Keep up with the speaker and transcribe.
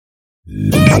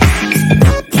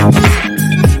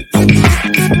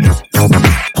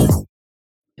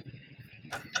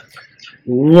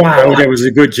Wow, that was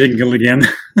a good jingle again.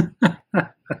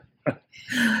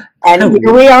 And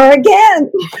here we are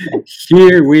again.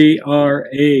 Here we are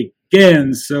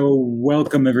again. So,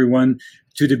 welcome everyone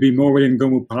to the Be More with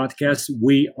Ngomu podcast.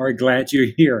 We are glad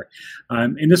you're here.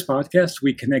 In this podcast,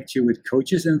 we connect you with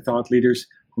coaches and thought leaders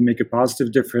who make a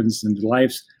positive difference in the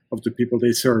lives of the people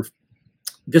they serve.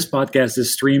 This podcast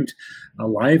is streamed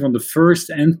live on the first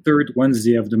and third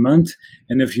Wednesday of the month.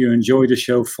 And if you enjoy the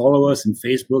show, follow us on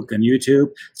Facebook and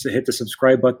YouTube. So hit the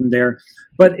subscribe button there.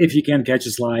 But if you can't catch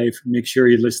us live, make sure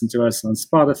you listen to us on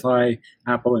Spotify,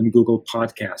 Apple, and Google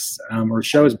Podcasts. Our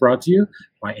show is brought to you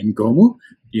by Ngomu,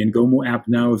 the Ngomu app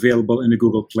now available in the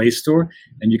Google Play Store.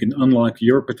 And you can unlock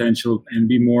your potential and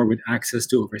be more with access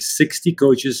to over 60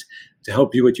 coaches to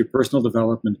help you with your personal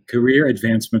development, career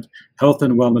advancement, health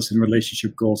and wellness, and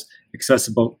relationship goals,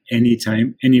 accessible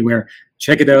anytime, anywhere.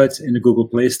 Check it out in the Google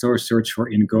Play Store, search for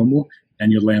Ngomu,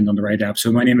 and you'll land on the right app.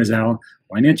 So my name is Al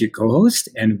Wynant, your co-host,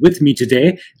 and with me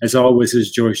today, as always, is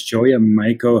Joyce Joya,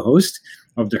 my co-host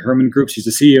of the Herman Group. She's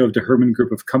the CEO of the Herman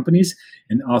Group of Companies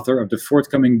and author of the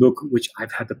forthcoming book, which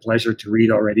I've had the pleasure to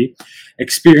read already,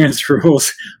 Experience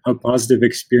Rules, How Positive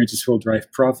Experiences Will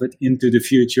Drive Profit into the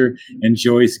Future. And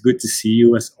Joyce, good to see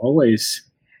you as always.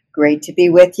 Great to be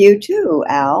with you too,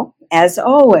 Al, as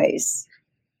always.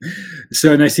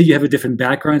 So, and I see you have a different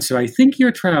background, so I think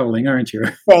you're traveling, aren't you?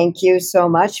 Thank you so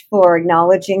much for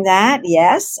acknowledging that.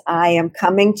 Yes, I am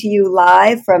coming to you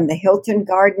live from the Hilton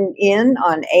Garden Inn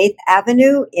on 8th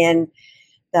Avenue in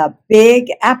the Big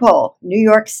Apple, New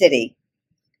York City.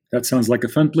 That sounds like a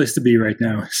fun place to be right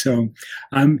now. So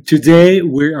today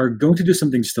we are going to do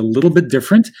something just a little bit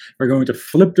different. We're going to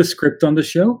flip the script on the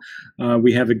show.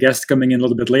 We have a guest coming in a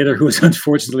little bit later who is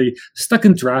unfortunately stuck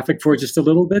in traffic for just a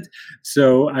little bit.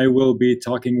 So I will be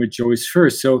talking with Joyce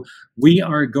first. So we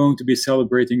are going to be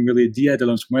celebrating really Dia de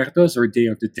los Muertos, or Day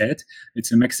of the Dead.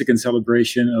 It's a Mexican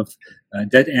celebration of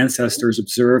dead ancestors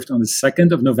observed on the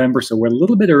 2nd of November. So we're a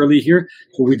little bit early here,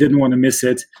 but we didn't want to miss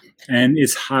it. And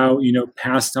it's how,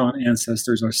 past on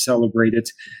ancestors are celebrated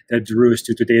that drew us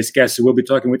to today's guest. So we'll be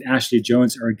talking with Ashley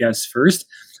Jones, our guest, first.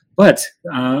 But,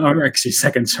 or actually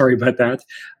second, sorry about that.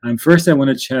 First, I want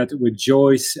to chat with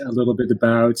Joyce a little bit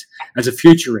about, as a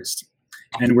futurist,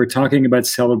 and we're talking about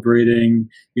celebrating,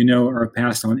 our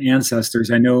passed on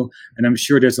ancestors. I know, and I'm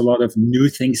sure there's a lot of new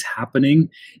things happening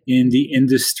in the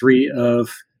industry of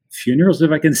funerals,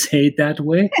 if I can say it that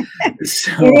way.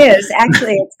 So, it is.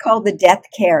 Actually, it's called the death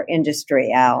care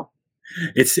industry, Al.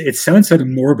 It sounds sort of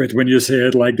morbid when you say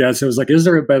it like that. So it's like, is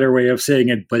there a better way of saying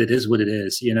it? But it is what it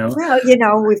is,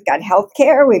 Well, we've got health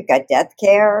care, we've got death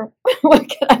care. What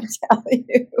can I tell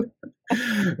you?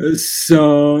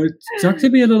 So talk to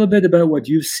me a little bit about what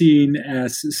you've seen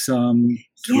as some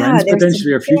trends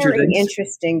potentially, or future things.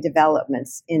 Interesting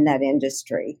developments in that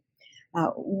industry.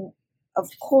 Of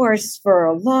course, for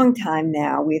a long time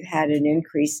now, we've had an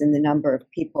increase in the number of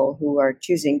people who are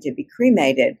choosing to be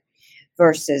cremated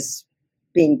versus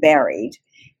being buried.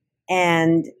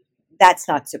 And that's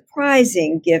not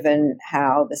surprising given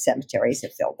how the cemeteries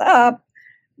have filled up.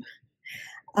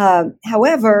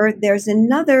 However, there's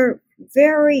another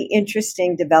very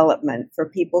interesting development for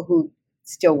people who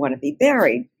still want to be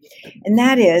buried. And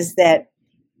that is that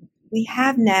we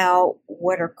have now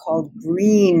what are called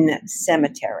green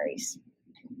cemeteries.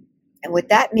 And what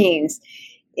that means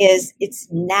is it's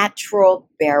natural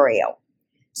burial.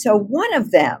 So one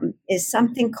of them is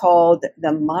something called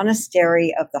the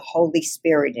Monastery of the Holy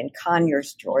Spirit in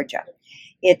Conyers, Georgia.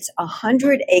 It's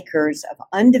 100 acres of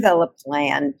undeveloped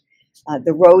land.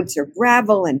 The roads are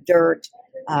gravel and dirt.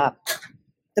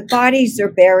 The bodies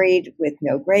are buried with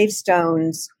no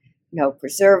gravestones, no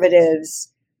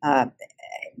preservatives,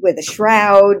 with a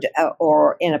shroud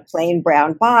or in a plain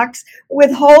brown box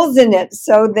with holes in it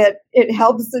so that it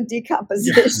helps the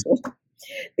decomposition.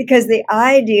 Because the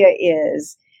idea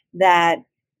is that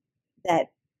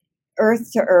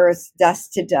earth to earth,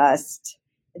 dust to dust,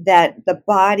 that the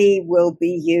body will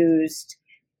be used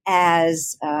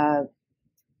as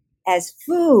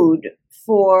food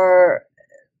for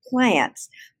plants.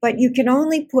 But you can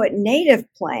only put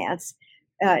native plants,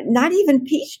 not even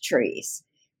peach trees,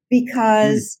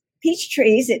 because peach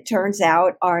trees, it turns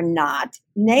out, are not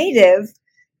native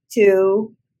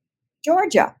to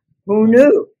Georgia. Who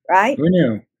knew, right? Who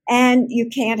knew? And you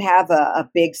can't have a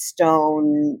big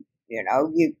stone,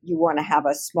 you want to have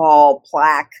a small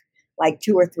plaque, like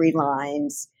 2 or 3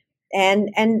 lines. And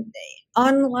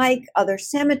unlike other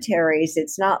cemeteries,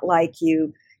 it's not like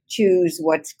you choose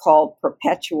what's called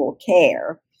perpetual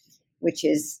care, which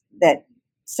is that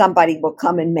somebody will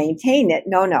come and maintain it.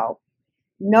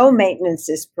 No maintenance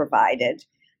is provided.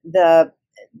 The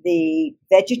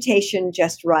vegetation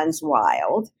just runs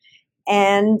wild,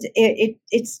 and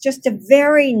it's just a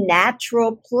very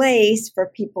natural place for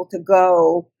people to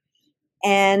go,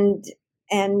 and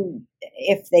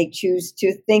if they choose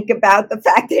to think about the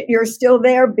fact that you're still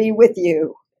there, be with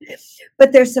you.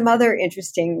 But there's some other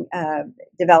interesting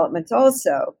developments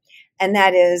also, and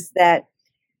that is that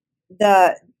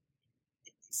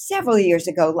several years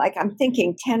ago, like I'm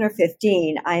thinking 10 or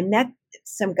 15, I met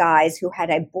some guys who had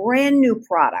a brand new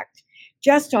product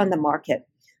just on the market,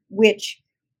 which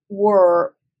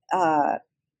were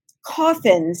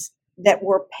coffins that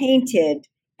were painted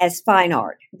as fine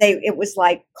art. It was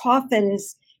like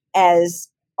coffins as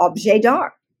objet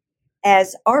d'art,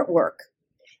 as artwork.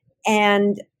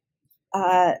 And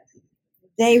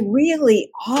they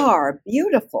really are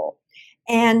beautiful.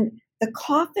 And the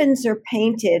coffins are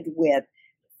painted with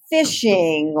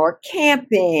fishing or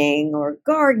camping or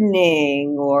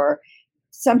gardening, or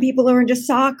some people are into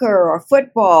soccer or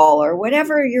football or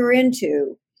whatever you're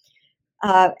into.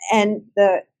 And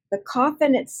the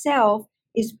coffin itself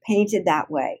is painted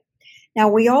that way. Now,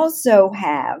 we also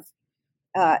have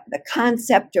the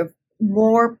concept of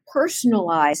more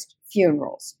personalized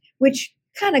funerals, which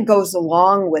kind of goes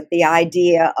along with the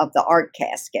idea of the art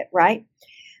casket, right?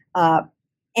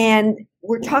 And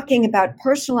we're talking about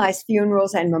personalized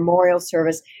funerals and memorial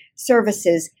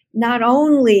services, not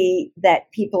only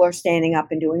that people are standing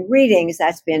up and doing readings,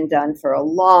 that's been done for a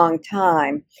long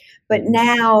time, but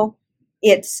now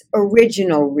it's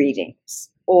original readings,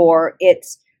 or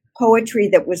it's poetry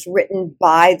that was written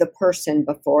by the person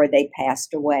before they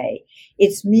passed away.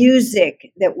 It's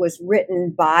music that was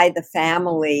written by the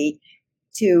family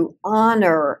to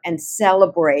honor and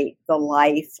celebrate the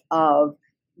life of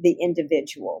the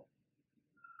individual.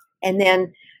 And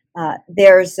then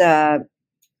there's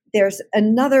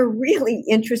another really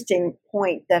interesting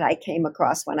point that I came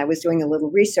across when I was doing a little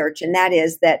research, and that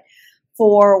is that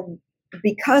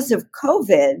because of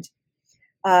COVID,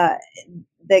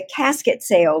 the casket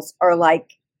sales are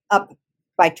like up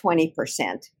by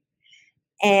 20%.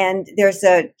 And there's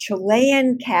a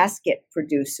Chilean casket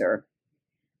producer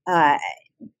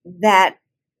that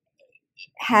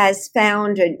has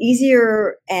found an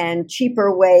easier and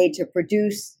cheaper way to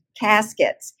produce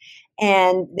caskets,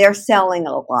 and they're selling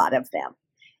a lot of them.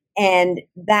 And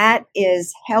that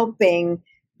is helping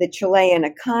the Chilean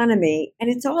economy. And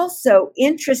it's also,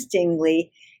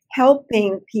 interestingly,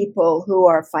 helping people who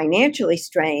are financially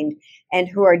strained and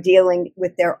who are dealing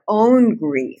with their own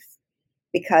grief,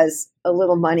 because a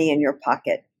little money in your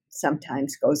pocket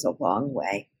sometimes goes a long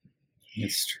way.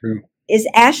 It's true. Is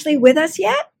Ashley with us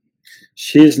yet?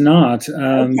 She is not.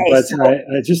 Okay, but so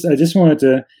I just wanted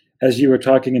to, as you were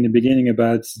talking in the beginning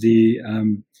about the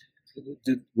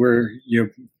where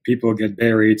people get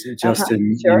buried just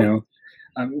in sure.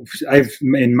 I've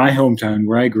in my hometown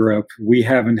where I grew up, we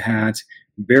haven't had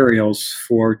burials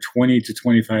for 20 to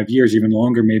 25 years, even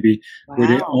longer maybe, where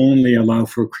they only allow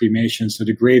for cremation. So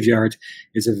the graveyard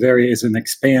is an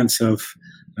expanse of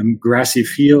grassy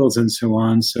fields and so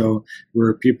on, so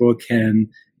where people can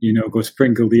go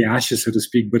sprinkle the ashes, so to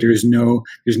speak, but there's no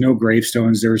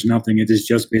gravestones, there's nothing. It is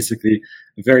just basically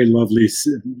a very lovely,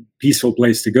 peaceful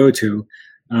place to go to.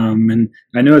 And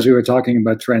I know, as we were talking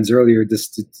about trends earlier,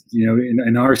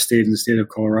 in our state, in the state of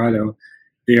Colorado,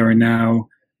 they are now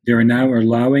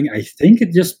allowing, I think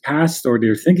it just passed, or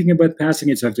they're thinking about passing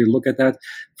it, so I have to look at that,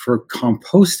 for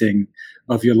composting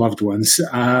of your loved ones.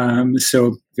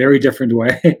 So very different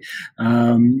way,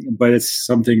 but it's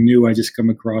something new I just come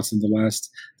across in the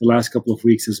last couple of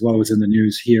weeks, as well as in the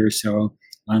news here. So,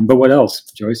 but what else,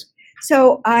 Joyce?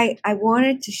 So I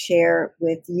wanted to share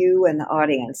with you and the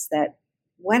audience that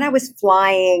when I was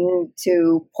flying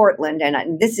to Portland,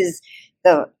 and this is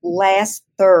the last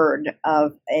third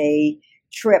of a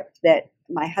trip that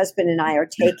my husband and I are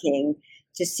taking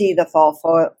to see the fall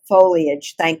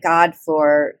foliage. Thank God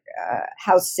for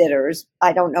house sitters.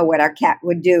 I don't know what our cat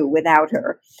would do without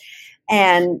her.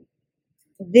 And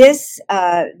this,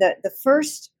 the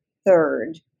first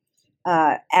third,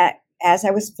 as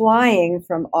I was flying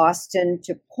from Austin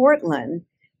to Portland,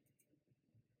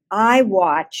 I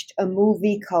watched a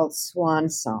movie called Swan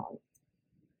Song.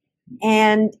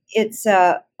 And it's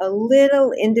a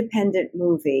little independent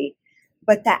movie,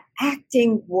 but the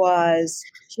acting was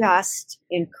just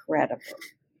incredible.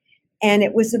 And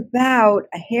it was about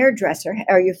a hairdresser.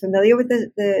 Are you familiar with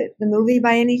the movie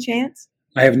by any chance?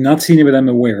 I have not seen it, but I'm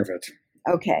aware of it.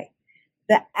 Okay.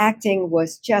 The acting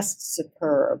was just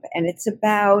superb. And it's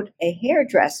about a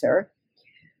hairdresser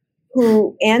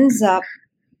who ends up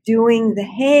doing the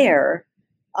hair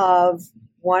of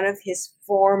one of his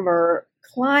former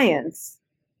clients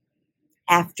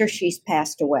after she's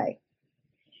passed away.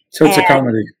 So it's a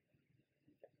comedy.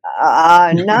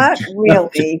 Not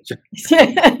really.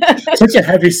 Such a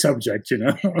heavy subject, you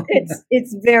know.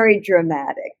 It's very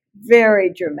dramatic,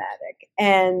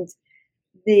 and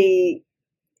the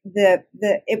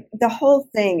whole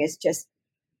thing is just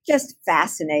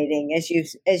fascinating as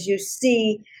you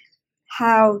see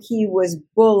how he was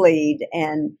bullied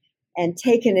and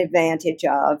taken advantage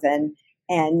of and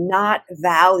not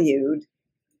valued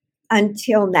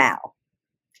until now.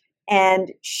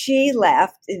 And she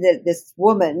left, this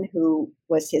woman who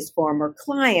was his former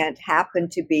client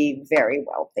happened to be very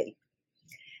wealthy.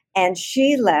 And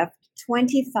she left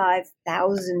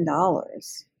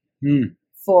 $25,000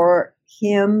 for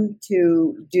him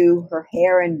to do her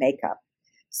hair and makeup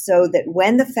so that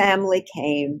when the family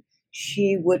came,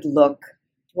 she would look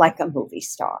like a movie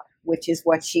star, which is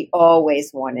what she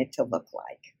always wanted to look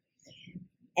like.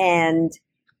 And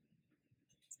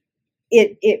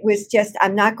it was just,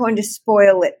 I'm not going to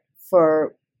spoil it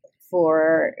for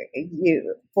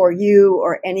you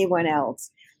or anyone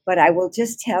else, but I will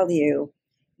just tell you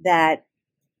that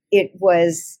it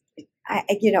was,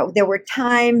 there were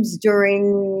times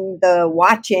during the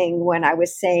watching when I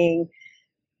was saying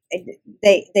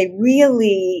they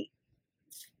really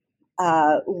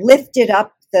lifted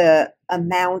up the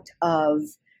amount of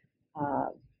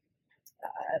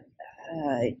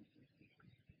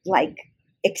like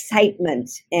excitement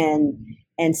and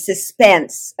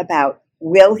suspense about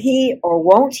will he or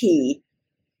won't he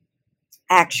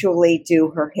actually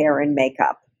do her hair and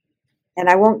makeup. And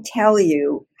I won't tell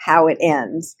you how it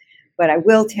ends, but I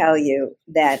will tell you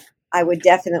that I would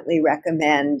definitely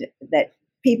recommend that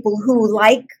people who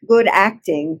like good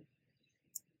acting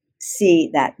see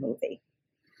that movie.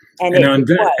 And I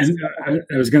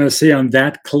was going to say, on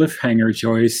that cliffhanger,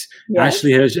 Joyce, yes.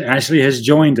 Ashley has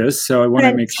joined us, so I want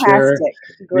to make sure.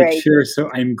 So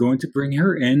I'm going to bring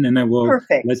her in, and I will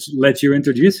let you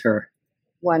introduce her.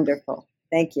 Wonderful,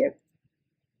 thank you.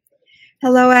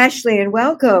 Hello, Ashley, and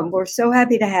welcome. We're so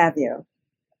happy to have you.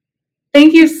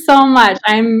 Thank you so much.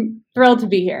 I'm thrilled to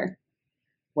be here.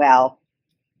 Well,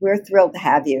 we're thrilled to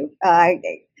have you.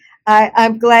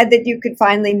 I'm glad that you could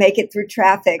finally make it through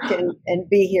traffic and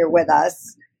be here with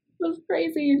us. It was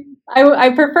crazy. I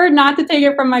preferred not to take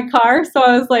it from my car, so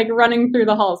I was like running through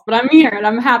the halls. But I'm here, and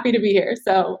I'm happy to be here,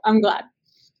 so I'm glad.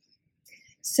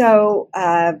 So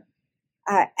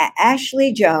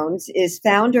Ashley Jones is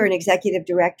founder and executive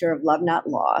director of Love Not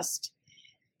Lost.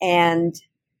 And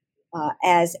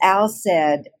as Al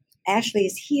said, Ashley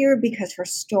is here because her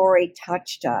story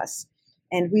touched us,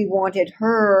 and we wanted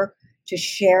her to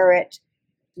share it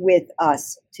with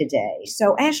us today.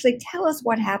 So, Ashley, tell us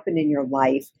what happened in your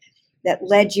life that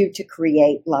led you to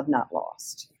create Love Not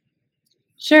Lost.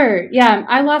 Sure. Yeah,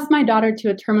 I lost my daughter to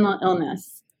a terminal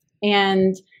illness.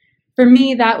 And for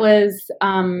me, that was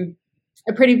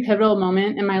a pretty pivotal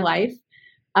moment in my life.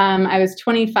 I was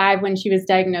 25 when she was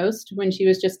diagnosed, when she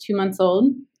was just 2 months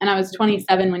old, and I was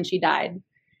 27 when she died.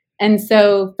 And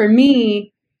so for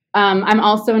me, I'm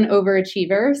also an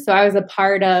overachiever. So I was a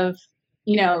part of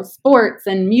sports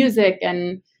and music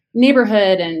and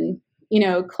neighborhood and,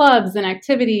 clubs and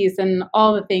activities and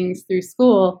all the things through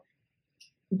school.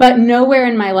 But nowhere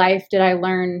in my life did I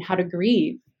learn how to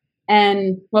grieve.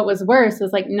 And what was worse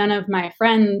was like none of my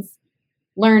friends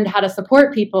learned how to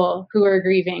support people who were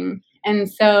grieving.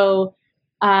 And so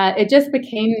it just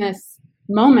became this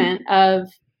moment of,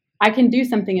 I can do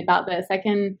something about this. I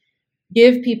can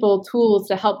give people tools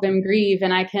to help them grieve,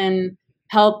 and I can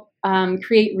help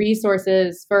create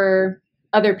resources for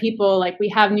other people. Like, we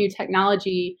have new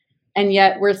technology, and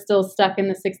yet we're still stuck in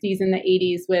the 60s and the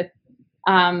 80s with,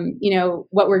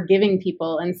 what we're giving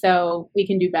people. And so we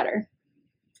can do better.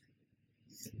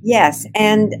 Yes.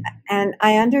 And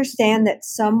I understand that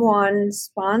someone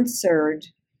sponsored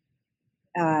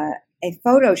a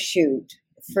photo shoot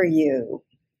for you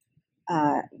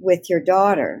with your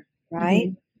daughter, right?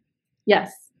 Mm-hmm.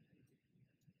 Yes.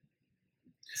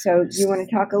 So do you want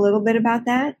to talk a little bit about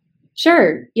that?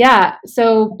 Sure. Yeah.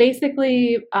 So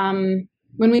basically,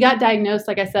 when we got diagnosed,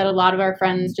 like I said, a lot of our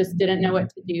friends just didn't know what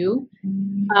to do.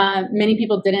 Many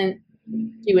people didn't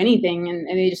do anything, and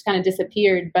they just kind of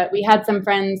disappeared. But we had some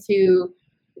friends who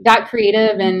got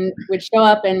creative and would show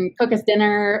up and cook us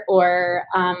dinner, or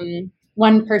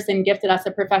one person gifted us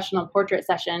a professional portrait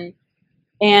session.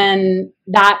 And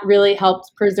that really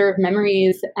helped preserve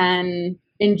memories and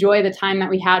enjoy the time that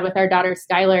we had with our daughter,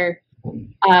 Skylar,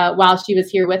 while she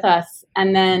was here with us.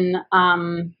 And then,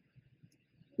 as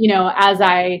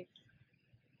I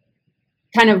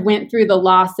kind of went through the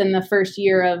loss in the first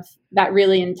year of that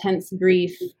really intense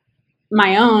grief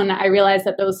my own, I realized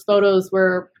that those photos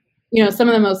were, some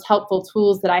of the most helpful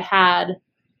tools that I had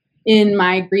in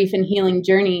my grief and healing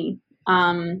journey.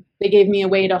 They gave me a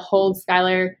way to hold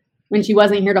Skylar when she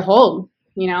wasn't here to hold,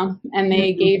 and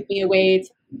they gave me a way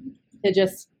to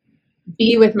just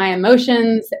be with my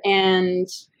emotions and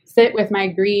sit with my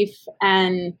grief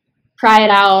and cry it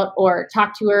out or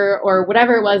talk to her or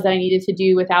whatever it was that I needed to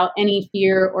do without any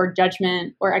fear or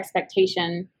judgment or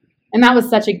expectation. And that was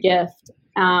such a gift.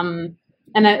 And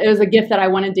it was a gift that I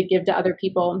wanted to give to other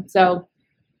people. So,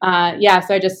 so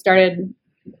I just started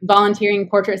volunteering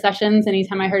portrait sessions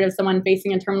anytime I heard of someone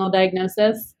facing a terminal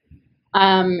diagnosis.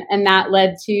 And that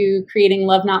led to creating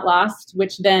Love Not Lost,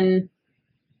 which then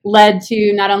led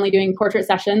to not only doing portrait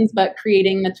sessions, but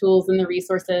creating the tools and the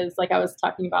resources like I was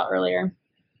talking about earlier.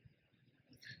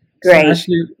 Great. So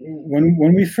actually,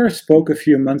 when we first spoke a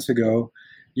few months ago,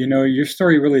 your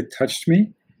story really touched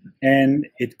me, and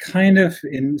it kind of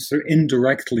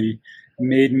indirectly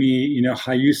made me,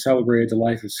 how you celebrated the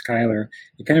life of Skylar.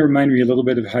 It kind of reminded me a little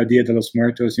bit of how Dia de los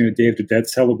Muertos, Day of the Dead,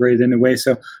 celebrated in a way.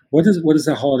 So what does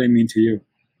that holiday mean to you?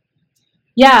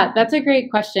 Yeah, that's a great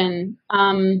question.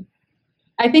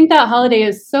 I think that holiday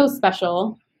is so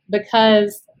special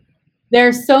because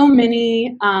there's so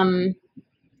many.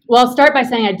 Well, I'll start by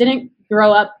saying I didn't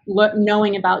grow up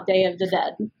knowing about Day of the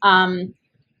Dead.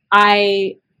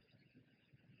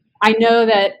 I know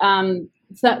that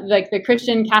like the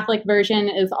Christian Catholic version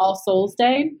is All Souls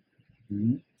Day.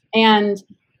 Mm-hmm. And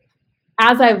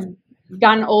as I've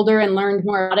gotten older and learned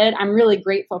more about it, I'm really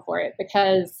grateful for it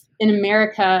because in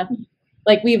America,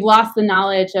 like we've lost the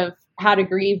knowledge of how to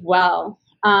grieve well.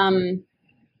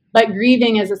 But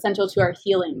grieving is essential to our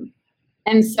healing.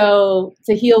 And so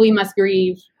to heal, we must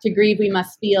grieve. To grieve, we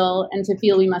must feel. And to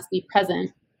feel, we must be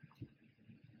present.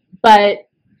 But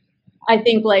I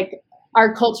think like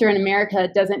our culture in America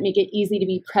doesn't make it easy to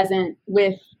be present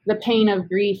with the pain of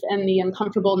grief and the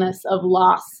uncomfortableness of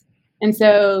loss. And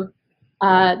so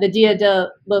the Dia de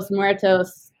los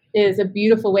Muertos is a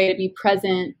beautiful way to be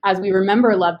present as we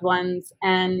remember loved ones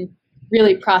and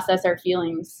really process our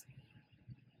feelings.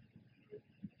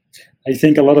 I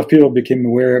think a lot of people became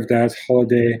aware of that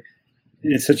holiday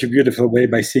in such a beautiful way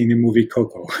by seeing the movie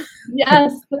Coco.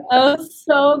 Yes, that was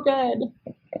so good.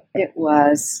 It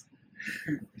was.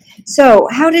 So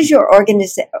how does your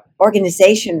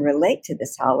organization relate to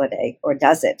this holiday, or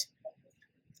does it?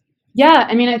 Yeah,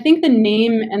 I mean, I think the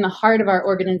name and the heart of our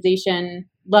organization,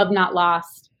 Love Not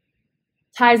Lost,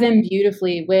 ties in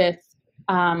beautifully with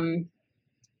the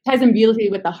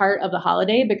heart of the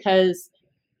holiday because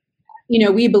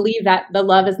we believe that the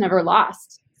love is never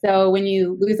lost. So when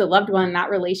you lose a loved one, that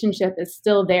relationship is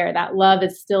still there. That love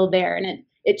is still there. And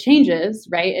it changes,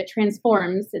 right? It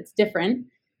transforms. It's different.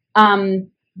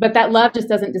 But that love just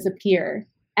doesn't disappear.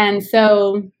 And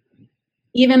so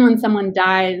even when someone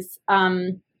dies,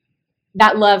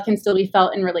 that love can still be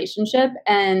felt in relationship.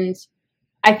 And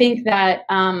I think that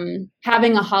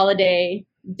having a holiday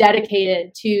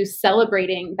dedicated to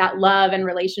celebrating that love and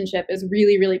relationship is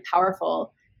really, really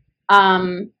powerful.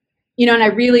 And I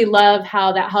really love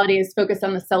how that holiday is focused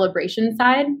on the celebration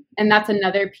side. And that's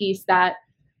another piece that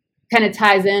kind of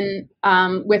ties in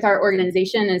with our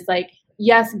organization is like,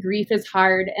 yes, grief is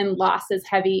hard and loss is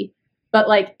heavy, but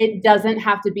like it doesn't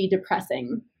have to be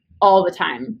depressing all the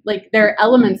time. Like there are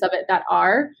elements of it that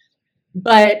are,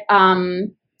 but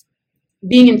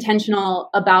being intentional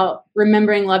about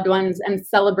remembering loved ones and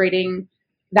celebrating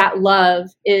that love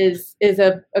is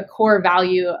a core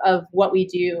value of what we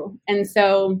do. And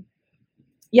so,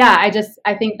 yeah,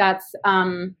 I think that's,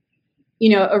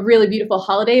 a really beautiful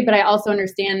holiday, but I also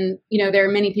understand, there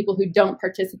are many people who don't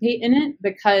participate in it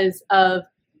because of,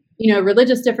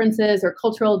 religious differences or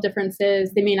cultural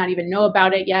differences. They may not even know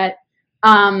about it yet.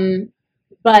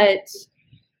 But,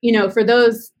 for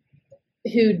those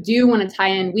who do want to tie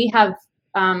in, we have,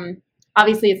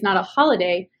 obviously it's not a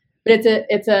holiday, but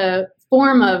it's a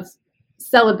form of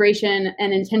celebration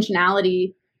and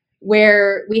intentionality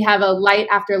where we have a Light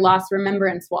After Loss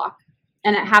Remembrance Walk.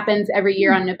 And it happens every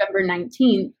year on November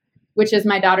 19th, which is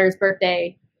my daughter's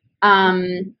birthday.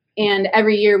 And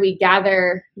every year we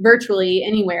gather virtually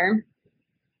anywhere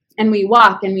and we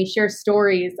walk and we share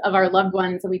stories of our loved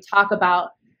ones. And we talk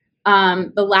about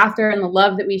the laughter and the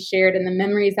love that we shared and the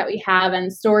memories that we have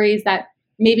and stories that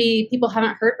maybe people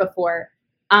haven't heard before.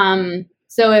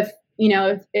 So if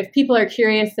people are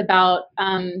curious about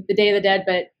the Day of the Dead,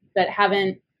 but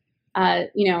haven't,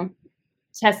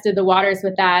 tested the waters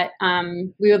with that,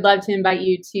 we would love to invite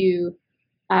you to,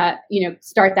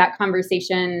 start that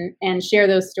conversation and share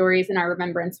those stories in our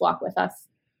Remembrance Walk with us.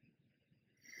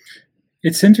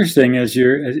 It's interesting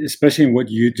especially in what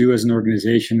you do as an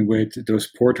organization with those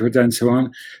portraits and so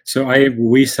on. So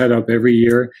we set up every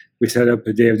year, we set up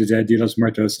a Day of the Dead, Dia de los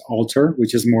Muertos altar,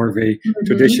 which is more of a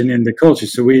tradition in the culture.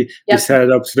 So we set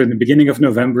it up so in the beginning of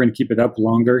November and keep it up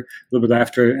longer, a little bit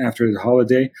after the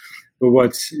holiday. But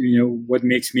what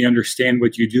makes me understand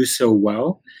what you do so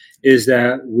well is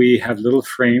that we have little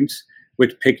frames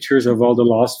with pictures of all the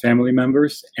lost family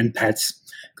members and pets,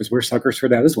 because we're suckers for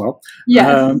that as well.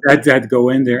 Yes. That go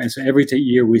in there. And so every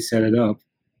year we set it up.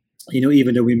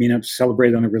 Even though we may not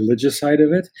celebrate on the religious side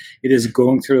of it, it is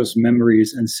going through those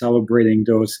memories and celebrating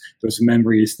those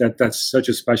memories. That's such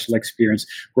a special experience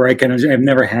where I've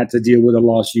never had to deal with a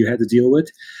loss you had to deal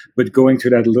with, but going through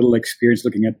that little experience,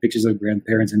 looking at pictures of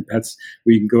grandparents and pets,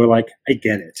 we can go like, I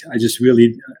get it. I just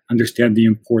really understand the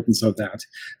importance of that.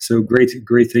 So great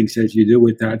things that you do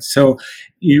with that. So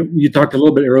you talked a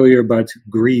little bit earlier about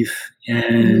grief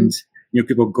and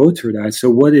people go through that. So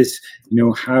what is,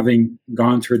 having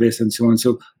gone through this and so on.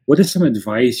 So what is some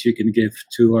advice you can give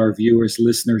to our viewers,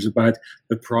 listeners about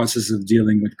the process of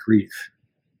dealing with grief?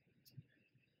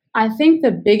 I think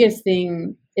the biggest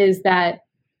thing is that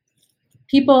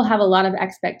people have a lot of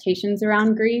expectations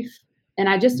around grief. And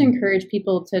I just encourage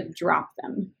people to drop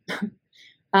them.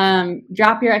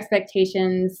 Drop your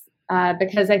expectations,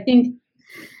 because I think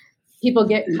people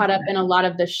get caught up in a lot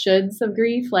of the shoulds of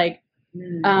grief. Like,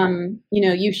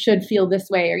 you should feel this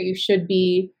way, or you should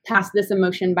be past this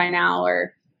emotion by now,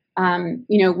 or,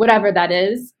 whatever that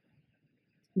is.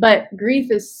 But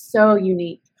grief is so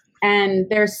unique, and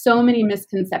there's so many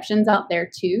misconceptions out there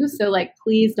too. So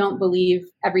please don't believe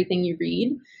everything you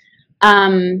read.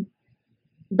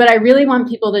 But I really want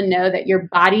people to know that your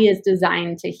body is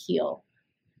designed to heal.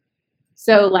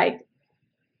 So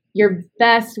your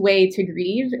best way to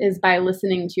grieve is by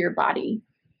listening to your body.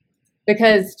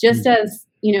 Because just as,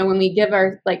 when we give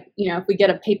if we get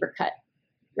a paper cut,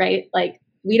 right?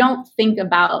 We don't think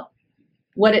about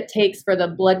what it takes for the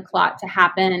blood clot to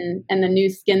happen and the new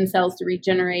skin cells to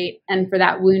regenerate and for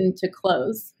that wound to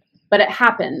close. But it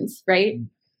happens, right?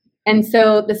 And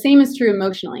so the same is true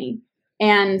emotionally.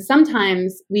 And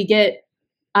sometimes we get,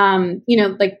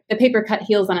 the paper cut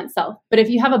heals on itself. But if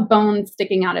you have a bone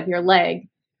sticking out of your leg,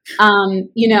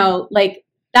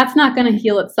 that's not going to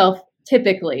heal itself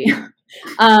typically.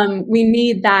 We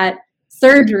need that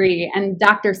surgery and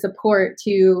doctor support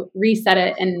to reset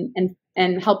it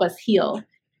and help us heal.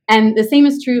 And the same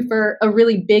is true for a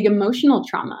really big emotional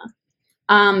trauma.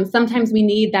 Sometimes we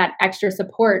need that extra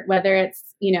support, whether it's,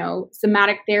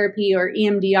 somatic therapy or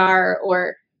EMDR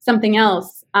or something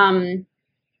else. And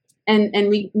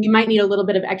we might need a little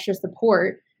bit of extra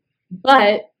support,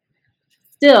 but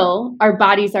still our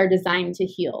bodies are designed to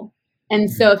heal. And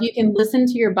so if you can listen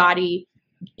to your body,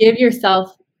 give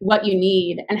yourself what you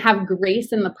need, and have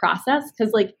grace in the process,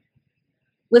 because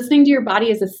listening to your body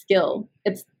is a skill.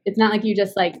 It's not like you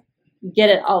just get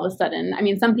it all of a sudden. I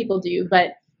mean, some people do,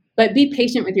 but be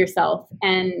patient with yourself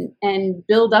and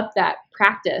build up that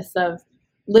practice of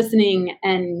listening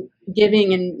and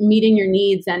giving and meeting your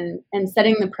needs and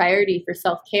setting the priority for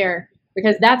self-care,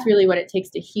 because that's really what it takes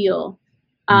to heal.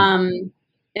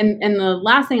 And the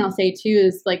last thing I'll say too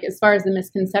is as far as the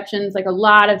misconceptions, a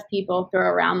lot of people throw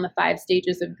around the 5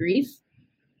 stages of grief.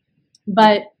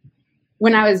 But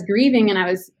when I was grieving and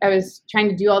I was trying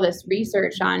to do all this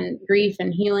research on grief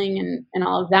and healing and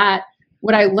all of that,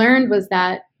 what I learned was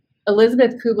that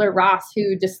Elizabeth Kubler-Ross,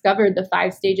 who discovered the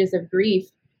 5 stages of grief,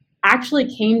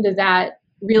 actually came to that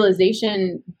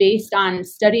realization based on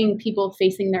studying people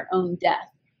facing their own death,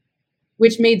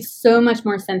 which made so much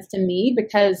more sense to me,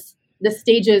 because the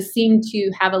stages seem to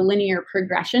have a linear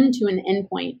progression to an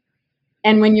endpoint.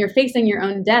 And when you're facing your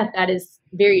own death, that is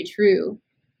very true.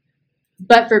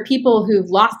 But for people who've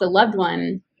lost a loved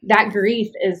one, that grief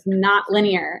is not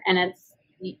linear. And it's,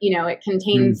 it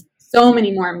contains so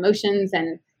many more emotions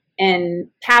and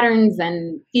patterns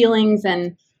and feelings.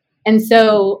 And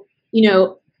so,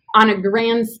 on a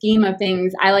grand scheme of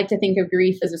things, I like to think of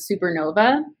grief as a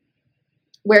supernova,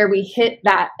 where we hit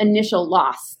that initial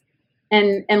loss.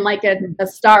 And like a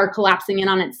star collapsing in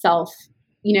on itself,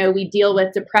 we deal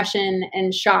with depression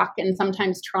and shock and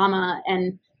sometimes trauma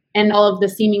and all of the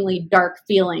seemingly dark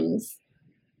feelings.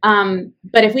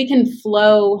 But if we can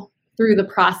flow through the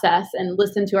process and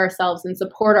listen to ourselves and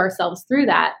support ourselves through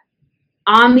that,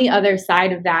 on the other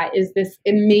side of that is this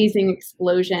amazing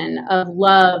explosion of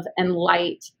love and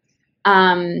light,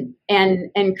 and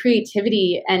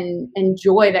creativity and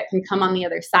joy that can come on the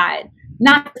other side.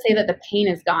 Not to say that the pain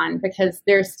is gone, because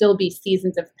there'll still be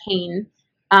seasons of pain,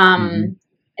 and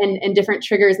different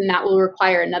triggers, and that will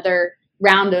require another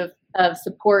round of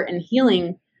support and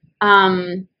healing.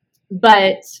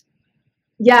 But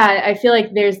yeah, I feel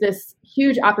like there's this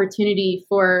huge opportunity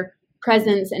for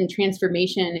presence and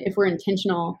transformation if we're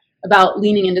intentional about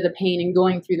leaning into the pain and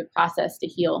going through the process to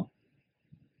heal.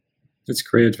 That's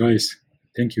great advice.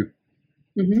 Thank you.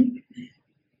 Mm-hmm.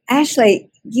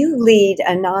 Ashley, you lead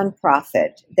a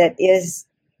nonprofit that is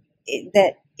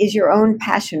your own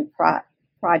passion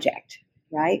project,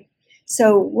 right?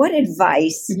 So what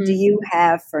advice do you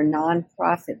have for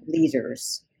nonprofit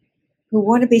leaders who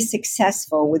want to be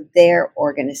successful with their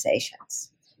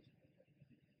organizations?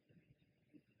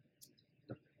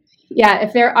 Yeah,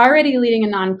 if they're already leading a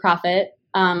nonprofit,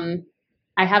 I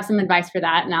have some advice for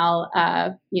that, and I'll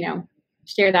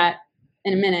share that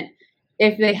in a minute.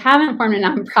 If they haven't formed a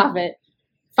nonprofit,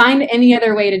 find any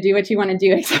other way to do what you want to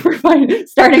do except for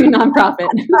starting a nonprofit.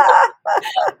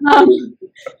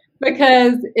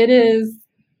 Because it is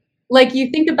like, you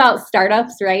think about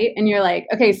startups, right? And you're like,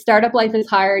 okay, startup life is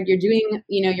hard. You're doing,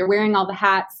 you're wearing all the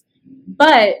hats,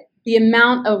 but the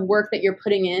amount of work that you're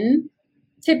putting in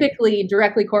typically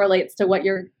directly correlates to what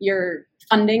your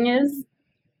funding is.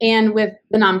 And with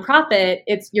the nonprofit,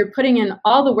 you're putting in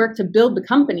all the work to build the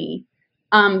company,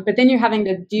 but then you're having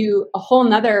to do a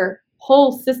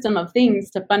whole system of things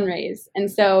to fundraise.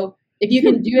 And so if you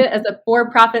can do it as a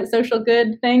for-profit social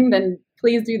good thing, then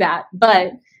please do that.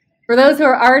 But for those who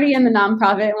are already in the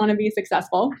nonprofit and want to be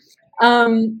successful,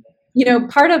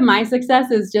 part of my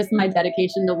success is just my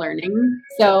dedication to learning.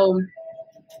 So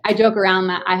I joke around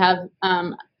that I have,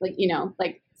 like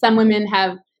some women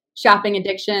have shopping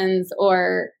addictions,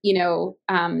 or, go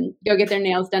get their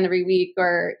nails done every week,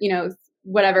 or,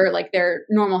 whatever, like their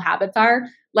normal habits are.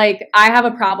 Like, I have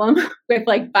a problem with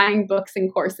like buying books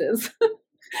and courses.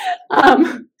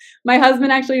 My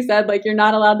husband actually said, like, you're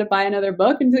not allowed to buy another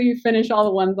book until you finish all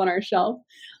the ones on our shelf.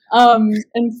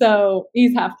 And so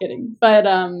he's half kidding, but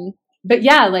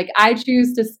yeah, like, I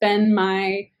choose to spend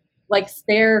my like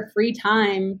spare free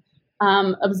time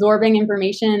absorbing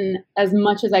information as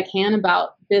much as I can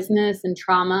about business and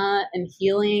trauma and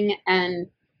healing, and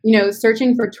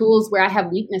searching for tools where I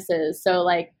have weaknesses. So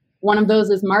like, one of those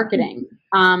is marketing.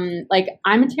 Like,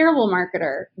 I'm a terrible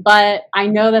marketer, but I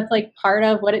know that's like part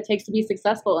of what it takes to be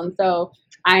successful. And so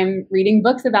I'm reading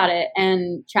books about it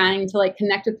and trying to like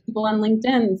connect with people on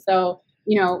LinkedIn. So,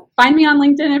 find me on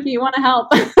LinkedIn if you want to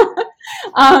help.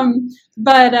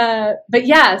 But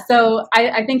yeah, so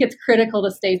I think it's critical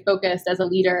to stay focused as a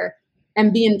leader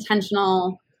and be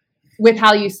intentional with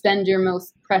how you spend your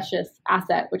most precious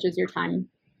asset, which is your time.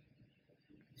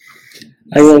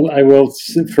 I will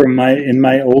in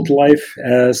my old life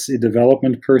as a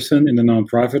development person in the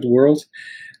nonprofit world,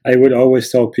 I would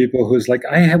always tell people who's like,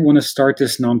 I want to start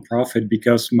this nonprofit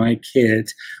because my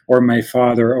kid or my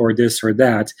father or this or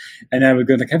that. And I would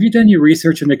go like, have you done your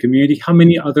research in the community? How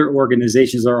many other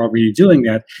organizations are already doing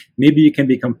that? Maybe you can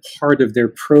become part of their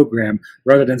program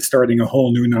rather than starting a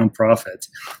whole new nonprofit.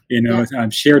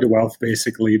 Share the wealth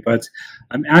basically. But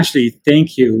Ashley,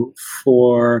 thank you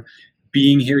for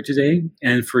being here today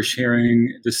and for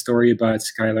sharing the story about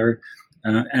Skylar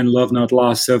and Love Not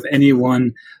Lost. So if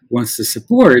anyone wants to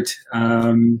support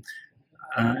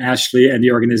Ashley and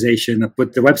the organization, I'll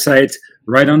put the website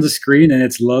right on the screen, and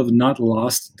it's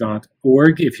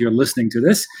lovenotlost.org if you're listening to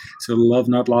this. So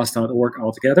lovenotlost.org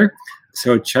altogether.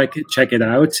 So check it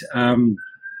out.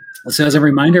 So as a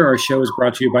reminder, our show is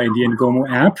brought to you by the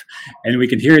Ngomu app, and we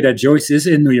can hear that Joyce is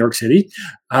in New York City.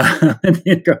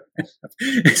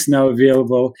 It's now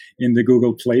available in the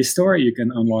Google Play Store. You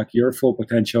can unlock your full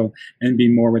potential and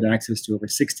be more with access to over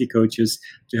 60 coaches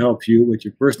to help you with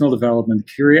your personal development,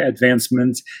 career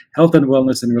advancement, health and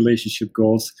wellness, and relationship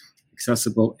goals.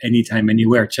 Accessible anytime,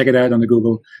 anywhere. Check it out on the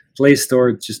Google Play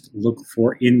Store. Just look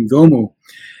for Ngomu.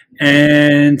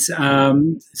 And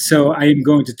so I'm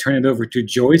going to turn it over to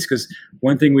Joyce, because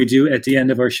one thing we do at the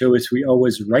end of our show is we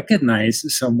always recognize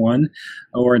someone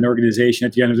or an organization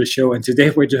at the end of the show. And today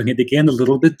we're doing it again a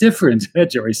little bit different.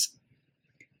 Joyce.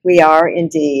 We are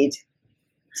indeed.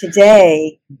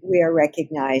 Today we are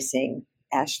recognizing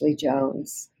Ashley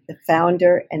Jones, the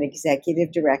founder and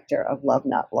executive director of Love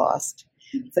Not Lost,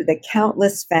 for the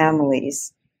countless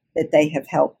families that they have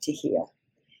helped to heal.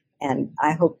 And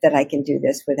I hope that I can do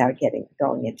this without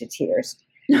going into tears.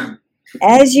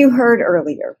 As you heard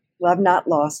earlier, Love Not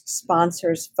Lost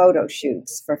sponsors photo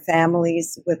shoots for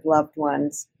families with loved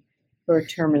ones who are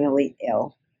terminally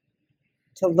ill.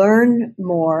 To learn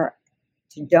more,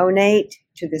 to donate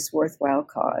to this worthwhile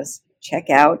cause, check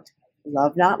out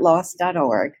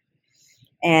lovenotlost.org,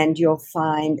 and you'll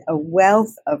find a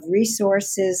wealth of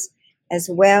resources as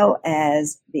well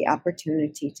as the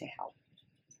opportunity to help.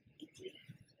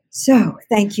 So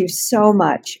thank you so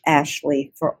much,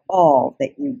 Ashley, for all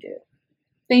that you do.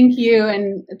 Thank you,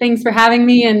 and thanks for having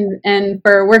me and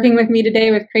for working with me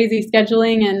today with crazy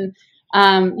scheduling. And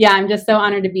I'm just so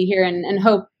honored to be here and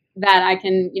hope that I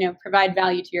can, provide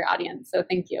value to your audience. So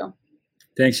thank you.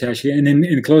 Thanks, Ashley. And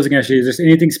in closing, Ashley, is there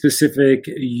anything specific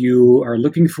you are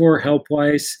looking for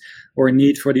help-wise or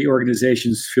need for the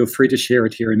organizations? Feel free to share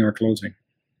it here in our closing.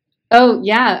 Oh,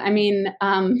 yeah. I mean,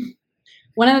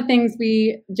 one of the things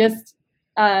we just,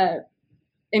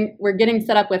 we're getting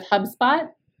set up with HubSpot.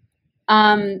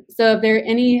 So if there are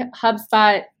any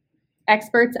HubSpot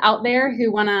experts out there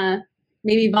who want to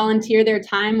maybe volunteer their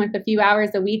time with a few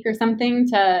hours a week or something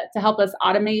to help us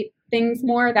automate things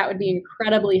more, that would be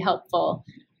incredibly helpful.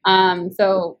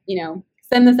 So,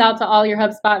 send this out to all your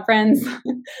HubSpot friends.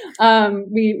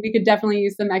 We could definitely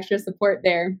use some extra support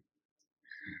there.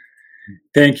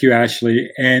 Thank you, Ashley.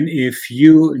 And if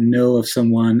you know of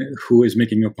someone who is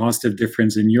making a positive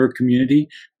difference in your community,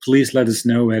 please let us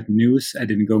know at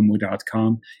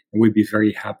news@ngomu.com, and we'd be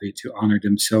very happy to honor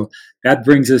them. So that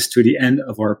brings us to the end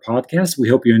of our podcast. We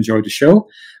hope you enjoyed the show.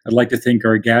 I'd like to thank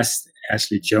our guest,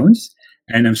 Ashley Jones.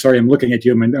 And I'm sorry, I'm looking at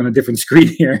you on a different screen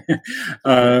here.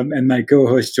 And my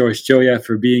co-host, Joyce Joya,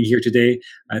 for being here today.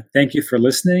 Thank you for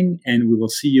listening. And we will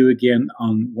see you again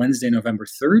on Wednesday, November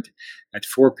 3rd at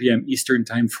 4 p.m. Eastern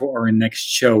Time for our next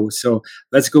show. So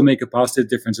let's go make a positive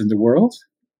difference in the world.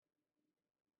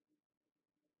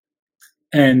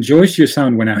 And Joyce, your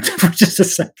sound went out for just a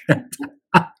second.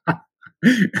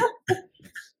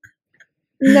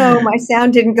 No, my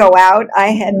sound didn't go out. I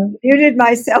had muted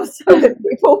myself so that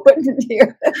people wouldn't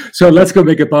hear it. So let's go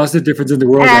make a positive difference in the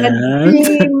world. And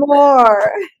be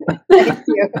more. Thank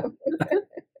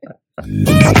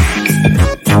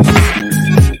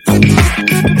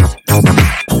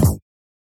you.